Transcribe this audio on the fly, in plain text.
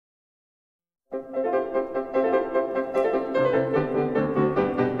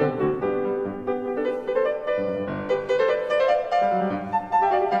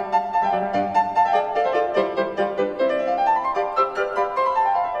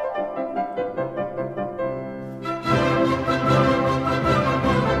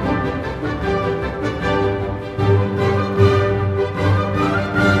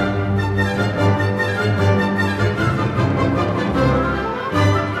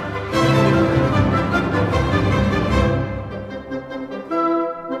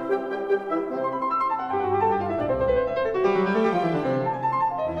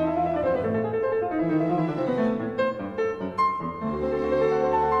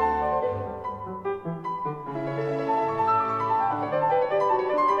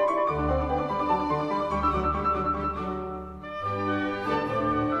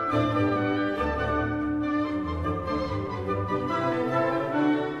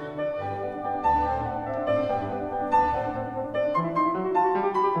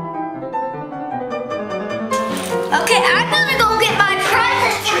Okay, I'm gonna go get my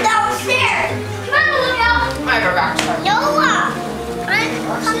presents from downstairs. Come on, Olivia. I forgot. Noah,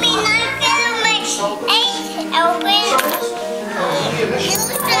 I'm gonna make eggs open.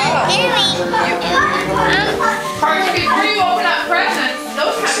 Carson, before you open up presents,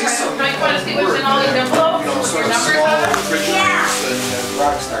 those kind of presents, don't you want to see what's in all these envelopes? Your numbers on them? Yeah.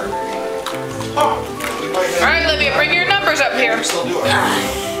 All right, Olivia, bring your numbers up here.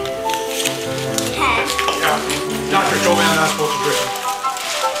 Doctor told me I'm not supposed to drink.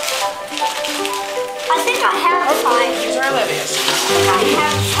 I think I have 5. These are Olivia's. I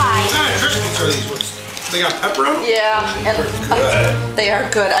have 5. Ah, Christmas are these ones. They got pepper on them? Yeah, and they are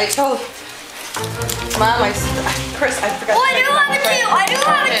good. I told Mom, Chris, I forgot. Oh, I do have a 2. I do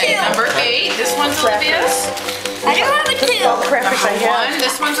have a 2. Okay, number 8. This one's Olivia's. I do have a 2. All the crackers I Number have. 1.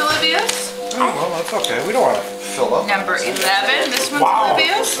 This one's Olivia's. Oh, well, that's okay. We don't want to fill up. Number 11. This one's Wow.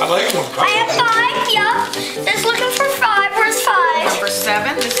 Olivia's. I like them. I have 5. Yup. Just looking for 5. Where's 5? Number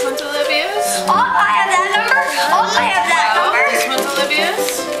 7. This one's Olivia's. Oh, I have that number. Oh, I have that 12. number. This one's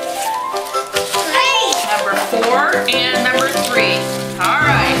Olivia's. Hey. Number 4 and number 3. All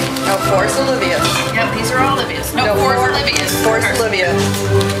right. No, 4's Olivia's. Yep, these are all Olivia's. No, 4's Olivia's. 4's Olivia.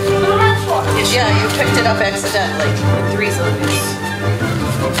 Who has 4? Yeah, you picked it up accidentally. 3's Olivia's.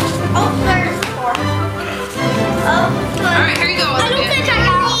 Oh, there's 4. Oh, All right, here you go, I don't Olivia. think I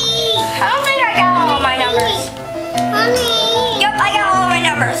got all my numbers. Honey. Yep, I got all my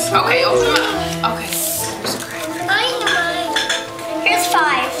numbers. Okay, open them up. Okay. Here's a cracker. Here's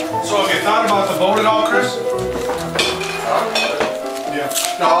 5. So have you thought about the vote at all, Chris? Yeah.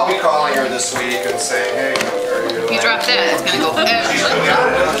 No, I'll be calling her this week and saying, hey, are you... You drop that, it's gonna go She's still got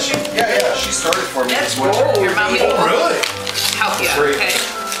it, doesn't she? Yeah, she started for me this winter. Your mommy Oh, really? help you, Free. okay?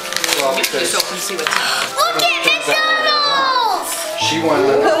 Well, Just because open and see what's in it. Look at McDonald's. she went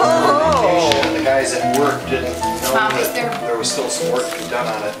on vacation and the guys at work didn't know Mom, is that there was still some work to be done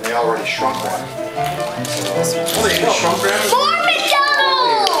on it and they already shrunk one. Oh, they just shrunk that? More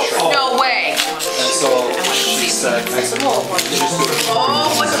McDonald's. No way. And so she said, I said, well, why don't you just do it? Oh,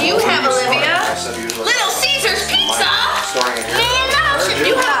 what do you have, Olivia? I said, you look Little Caesar's Pizza. storing it here. Man,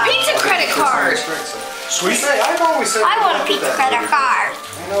 You have a pizza credit card. Sweet. I've always said I want a pizza credit card.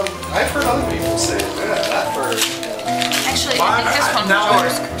 You know, I've heard other people say, yeah, that for... Actually, I think this one was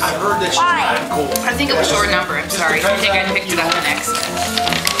yours. I've heard that she's Why? not cool. I think it was your number. I'm sorry. I think I picked it up an accident.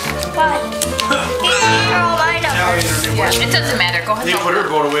 Why? These are all my numbers. Yeah, it doesn't matter. Go ahead. They put her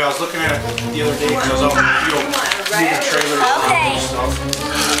vote away. I was looking at it the other day because I was out in the field moving trailers Okay. and stuff.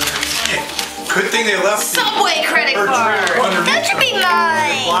 Good thing they left Subway credit her card. trailer underneath. That should be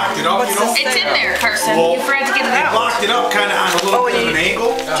mine. Blocked it up, you know? It's in there, Carson. Well, You forgot to get it They out. blocked it up kind of on a little bit of an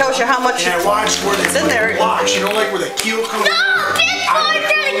angle. Tells you how much And I watched where they it's in put there. the blocks, you know, like where the keel comes No, this my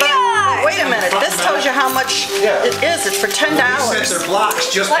credit card. Wait a minute, this tells you how much it is. It's for $10. They set their blocks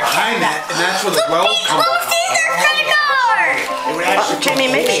just behind that, and that's where the well comes Little out. Caesar credit card. It would actually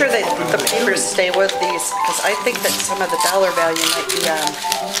Jamie, make sure that open the papers stay with these, because I think that some of the dollar value might be on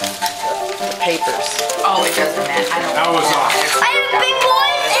the papers. Oh, it doesn't matter. I don't That was off. I have Big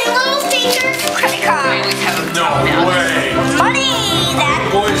Boys and Little Caesar credit I card. always have them No top now. way. Money. That.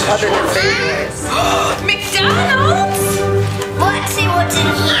 Boys, it's Other than yours. favorites. McDonald's? Let's see what's in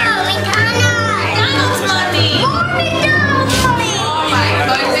here. McDonald's money. More McDonald's money. Oh my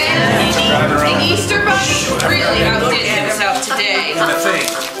goodness. The Easter Bunny really outdid himself today. And the thing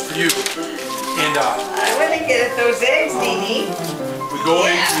for you. And I want to get at those eggs, NeeNee. we go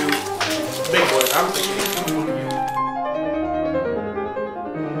into Big Boys. I'm thinking.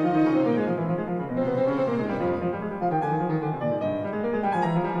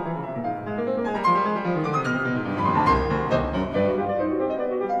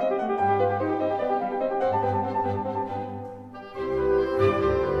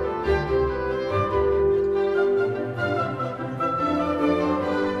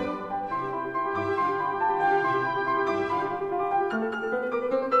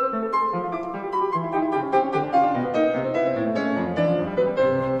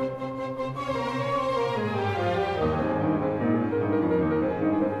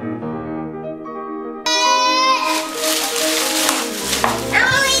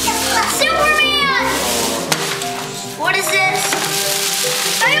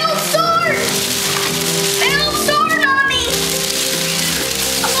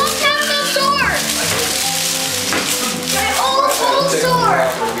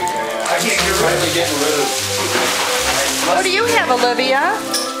 finally getting rid of. What do you have, Olivia?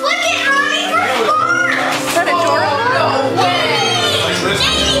 Look at Mommy for Spark! Is that adorable? No way!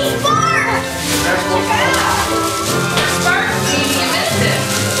 Daddy's Spark! Spark, Needy, you missed it.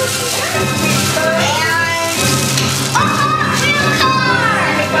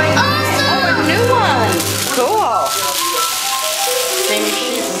 Awesome! New one. Cool. Same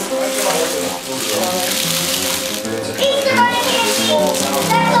sheet. Easter bunny candy!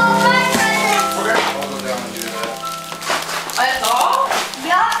 That's all my presents! I'll go down and do that. That's all?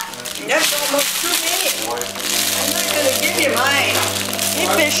 Yup. That's almost too many. I'm not gonna give you mine. Hey,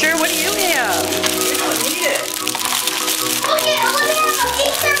 Fisher, what do you have? You don't need it. Look at Olivia has an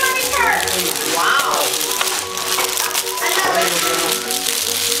Easter bunny purse! Wow. Another.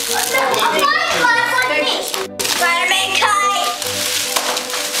 A fun class like me. Spider-Man kite.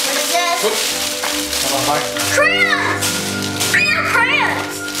 What is this? How about mine? Crayons! I have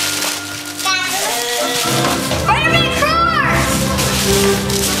crayons! Spider-Man cars!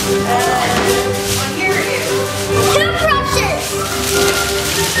 Here it is. Toothbrushes!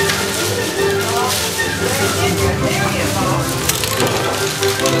 There you go.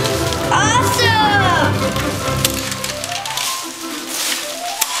 Awesome!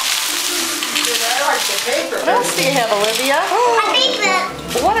 I like the paper. What else do you have, Olivia?